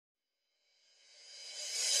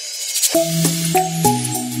Hi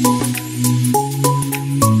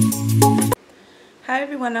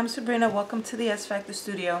everyone, I'm Sabrina. Welcome to the S Factor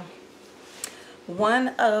Studio. One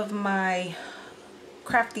of my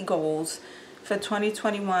crafty goals for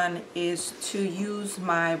 2021 is to use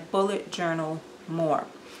my bullet journal more.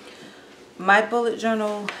 My bullet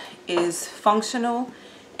journal is functional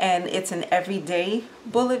and it's an everyday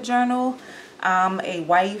bullet journal. I'm a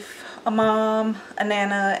wife, a mom, a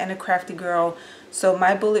nana, and a crafty girl. So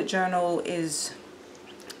my bullet journal is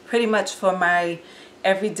pretty much for my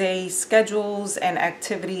everyday schedules and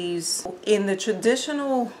activities. In the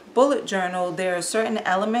traditional bullet journal, there are certain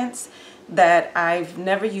elements that I've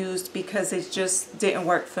never used because it just didn't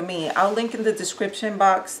work for me. I'll link in the description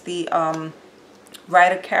box the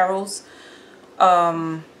Ryder Carroll's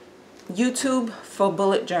YouTube for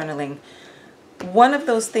bullet journaling. One of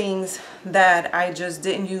those things that I just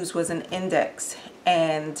didn't use was an index,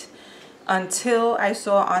 and until I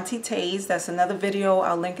saw Auntie Tay's, that's another video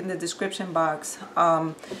I'll link in the description box,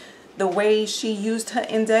 the way she used her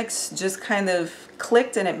index just kind of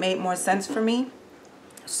clicked and it made more sense for me.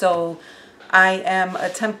 So I am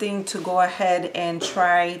attempting to go ahead and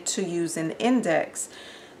try to use an index.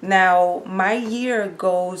 Now my year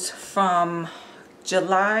goes from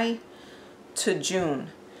July to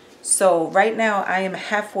June. So right now I am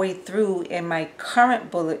halfway through in my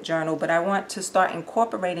current bullet journal, but I want to start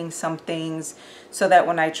incorporating some things so that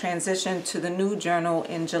when I transition to the new journal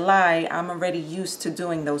in July, I'm already used to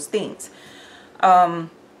doing those things.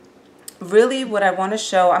 Really what I want to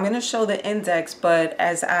show, I'm going to show the index, but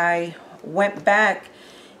as I went back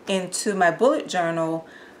into my bullet journal,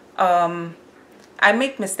 I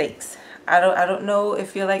make mistakes. I don't know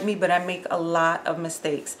if you're like me, but I make a lot of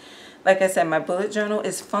mistakes. Like I said, my bullet journal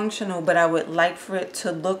is functional, but I would like for it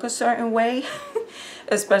to look a certain way,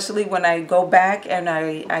 especially when I go back and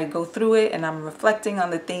I go through it and I'm reflecting on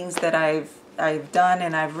the things that I've done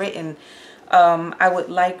and I've written. I would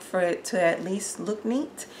like for it to at least look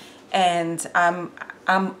neat, and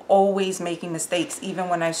I'm always making mistakes, even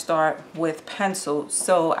when I start with pencil.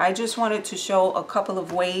 So I just wanted to show a couple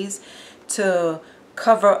of ways to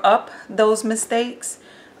cover up those mistakes.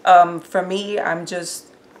 For me,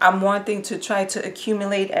 I'm wanting to try to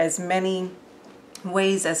accumulate as many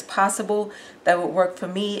ways as possible that would work for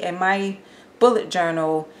me in my bullet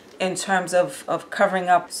journal in terms of covering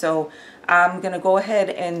up. So I'm going to go ahead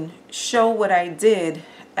and show what I did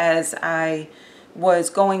as I was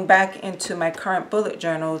going back into my current bullet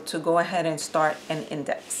journal to go ahead and start an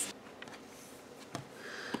index.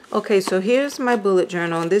 Okay, so here's my bullet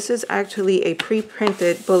journal. This is actually a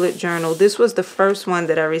pre-printed bullet journal. This was the first one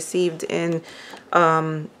that I received in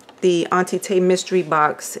the Auntie Tay mystery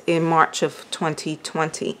box in March of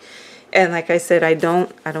 2020. And like I said, I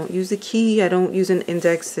don't use a key. I don't use an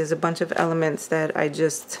index. There's a bunch of elements that I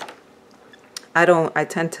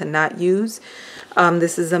tend to not use.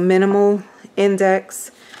 This is a minimal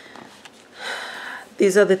index.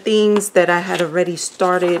 These are the things that I had already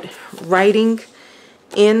started writing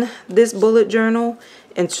in this bullet journal.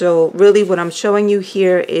 And so really what I'm showing you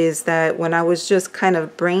here is that when I was just kind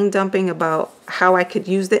of brain dumping about how I could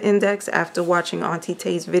use the index after watching Auntie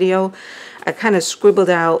Tay's video, I kind of scribbled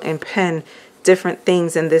out and penned different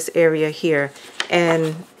things in this area here.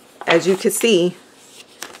 And as you can see,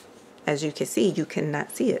 you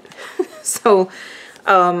cannot see it. So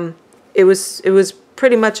it was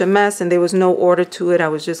pretty much a mess, and there was no order to it. I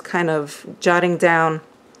was just kind of jotting down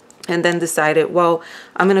and then decided, well,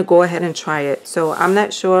 I'm going to go ahead and try it. So I'm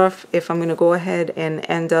not sure if I'm going to go ahead and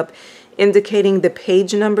end up indicating the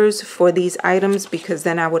page numbers for these items, because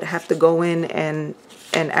then I would have to go in and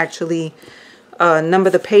actually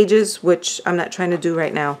number the pages, which I'm not trying to do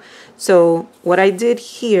right now. So what I did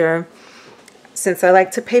here, since I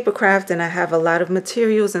like to paper craft and I have a lot of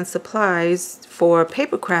materials and supplies for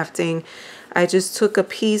paper crafting, I just took a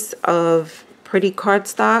piece of pretty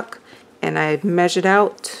cardstock and I measured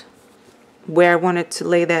out where I wanted to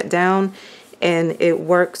lay that down, and it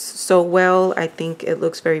works so well. I think it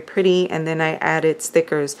looks very pretty. And then I added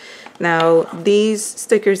stickers. Now these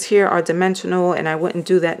stickers here are dimensional, and I wouldn't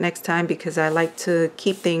do that next time because I like to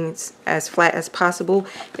keep things as flat as possible.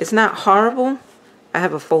 It's not horrible. I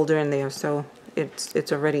have a folder in there, so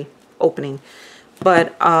it's already opening,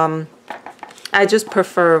 but I just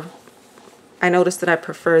prefer, I noticed that I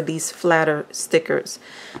prefer these flatter stickers.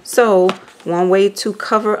 So one way to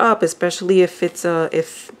cover up, especially if it's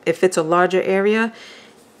a larger area,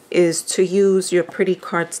 is to use your pretty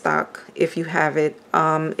cardstock if you have it.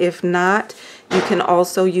 If not, you can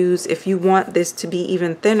also use, if you want this to be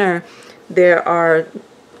even thinner, there are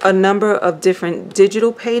a number of different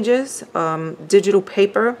digital pages, digital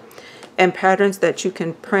paper and patterns that you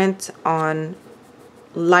can print on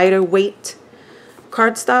lighter weight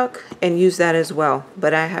cardstock and use that as well.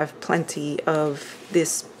 But I have plenty of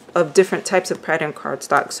different types of pattern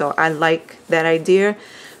cardstock, so I like that idea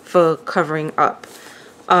for covering up.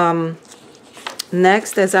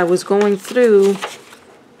 Next, as I was going through,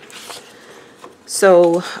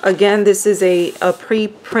 so again, this is a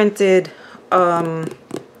pre-printed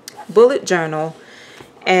bullet journal,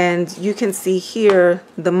 and you can see here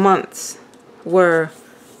the months were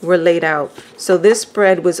laid out. So this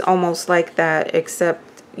spread was almost like that,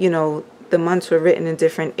 except, you know, the months were written in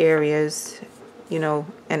different areas, you know,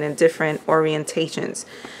 and in different orientations.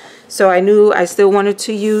 So I knew I still wanted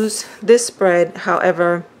to use this spread.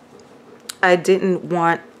 However, I didn't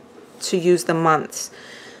want to use the months.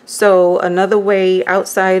 So another way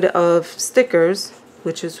outside of stickers,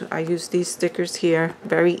 which is I use these stickers here,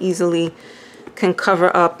 very easily can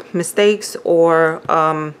cover up mistakes or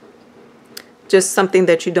just something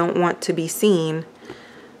that you don't want to be seen.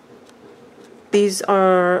 These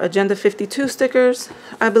are Agenda 52 stickers,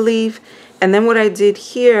 I believe. And then what I did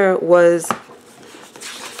here was,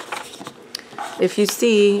 if you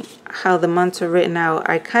see how the months are written out,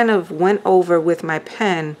 I kind of went over with my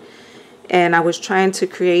pen and I was trying to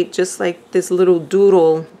create just like this little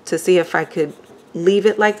doodle to see if I could leave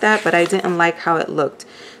it like that, but I didn't like how it looked.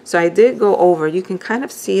 So I did go over. You can kind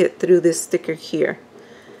of see it through this sticker here.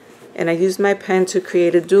 And I used my pen to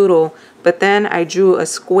create a doodle, but then I drew a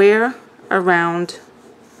square around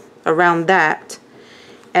that,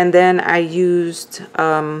 and then I used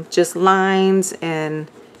just lines and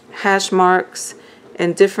hash marks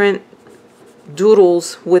and different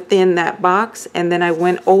doodles within that box, and then I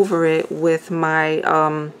went over it with my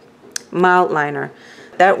mild liner.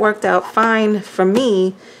 That worked out fine for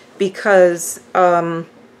me because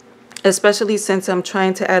especially since I'm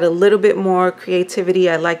trying to add a little bit more creativity,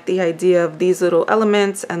 I like the idea of these little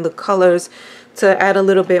elements and the colors to add a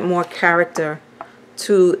little bit more character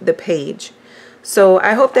to the page. So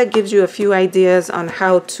I hope that gives you a few ideas on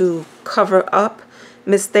how to cover up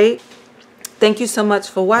mistake. Thank you so much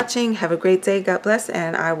for watching. Have a great day. God bless,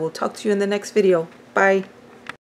 and I will talk to you in the next video. Bye.